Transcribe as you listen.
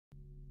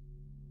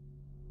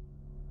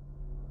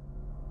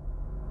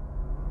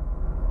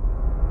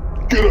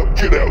Get up,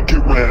 get out,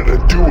 get round,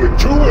 and do it,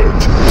 do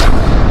it!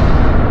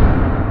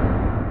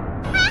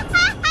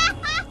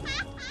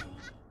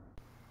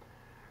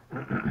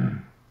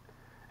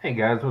 Hey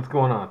guys, what's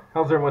going on?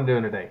 How's everyone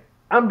doing today?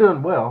 I'm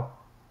doing well.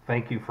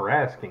 Thank you for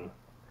asking.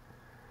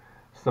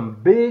 Some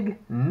big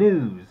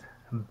news,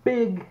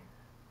 big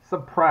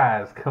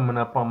surprise coming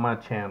up on my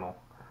channel.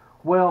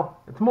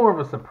 Well, it's more of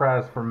a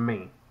surprise for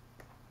me.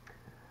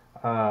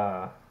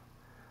 Let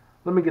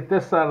me get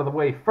this out of the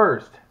way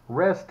first.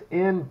 Rest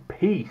in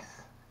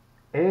peace,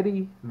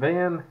 Eddie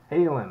Van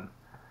Halen.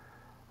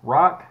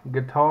 Rock,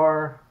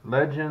 guitar,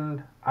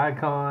 legend,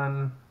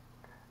 icon,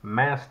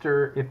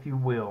 master, if you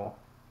will.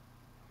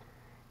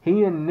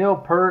 He and Neil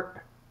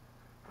Peart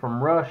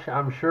from Rush,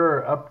 I'm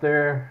sure, up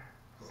there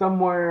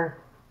somewhere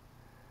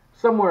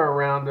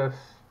around us,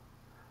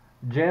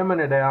 jamming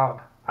it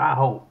out. I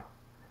hope.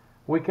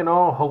 We can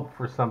all hope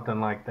for something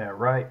like that,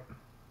 right?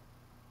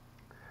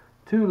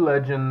 Two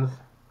legends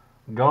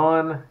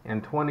gone in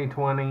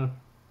 2020,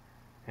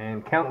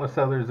 and countless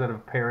others that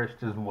have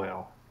perished as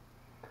well.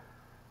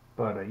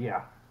 But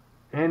yeah.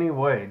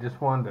 Anyway,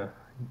 just wanted to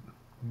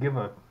give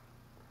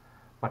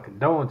my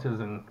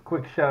condolences and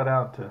quick shout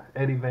out to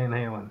Eddie Van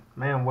Halen.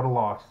 Man, what a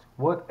loss.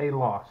 What a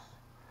loss.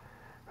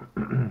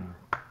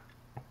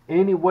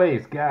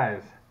 Anyways,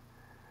 guys,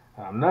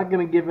 I'm not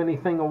going to give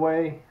anything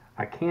away.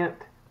 I can't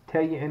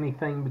tell you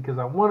anything because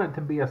I want it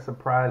to be a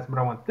surprise, but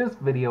I want this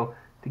video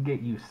to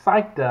get you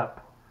psyched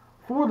up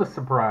for the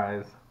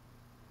surprise.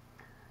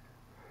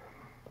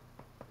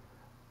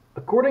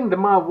 According to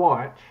my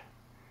watch,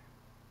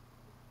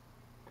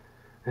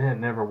 and it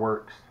never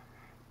works.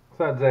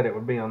 Besides that, it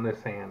would be on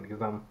this hand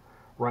because I'm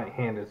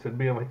right-handed, so it'd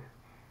be like,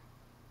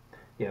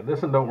 yeah,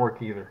 this one don't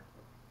work either.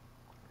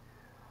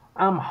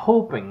 I'm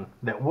hoping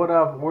that what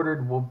I've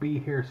ordered will be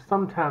here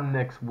sometime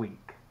next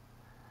week.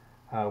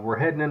 We're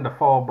heading into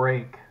fall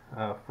break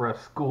for us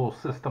school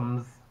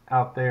systems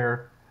out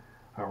there.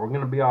 We're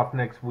going to be off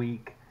next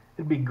week.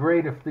 It'd be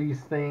great if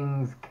these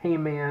things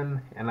came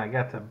in and I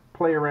got to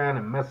play around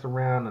and mess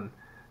around and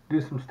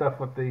do some stuff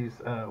with these,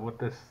 with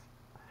this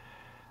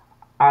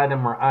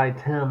item or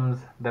items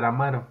that I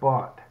might have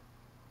bought.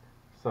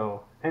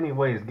 So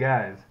anyways,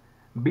 guys,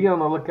 be on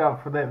the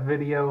lookout for that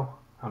video.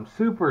 I'm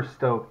super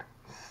stoked,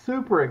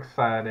 super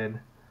excited.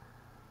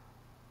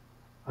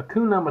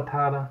 Akuna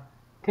Matata,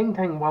 Ting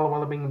Tang Walla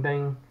Walla Bing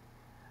Ding,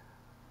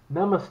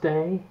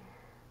 Namaste,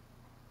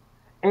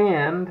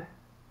 and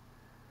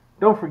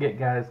don't forget,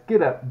 guys,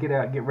 get up, get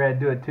out, get rad,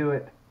 do it to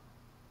it,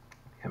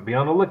 and be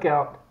on the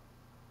lookout.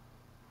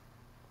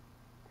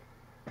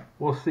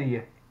 We'll see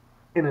you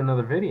in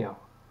another video.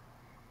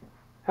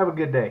 Have a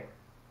good day.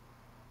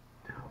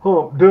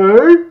 Hump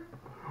day.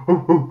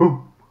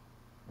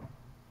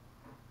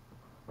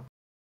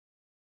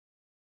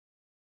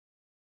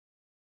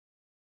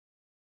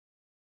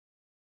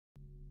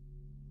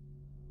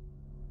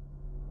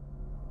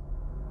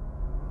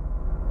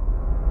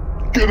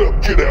 Get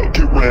up, get out,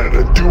 get round,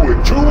 and do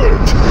it, do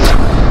it!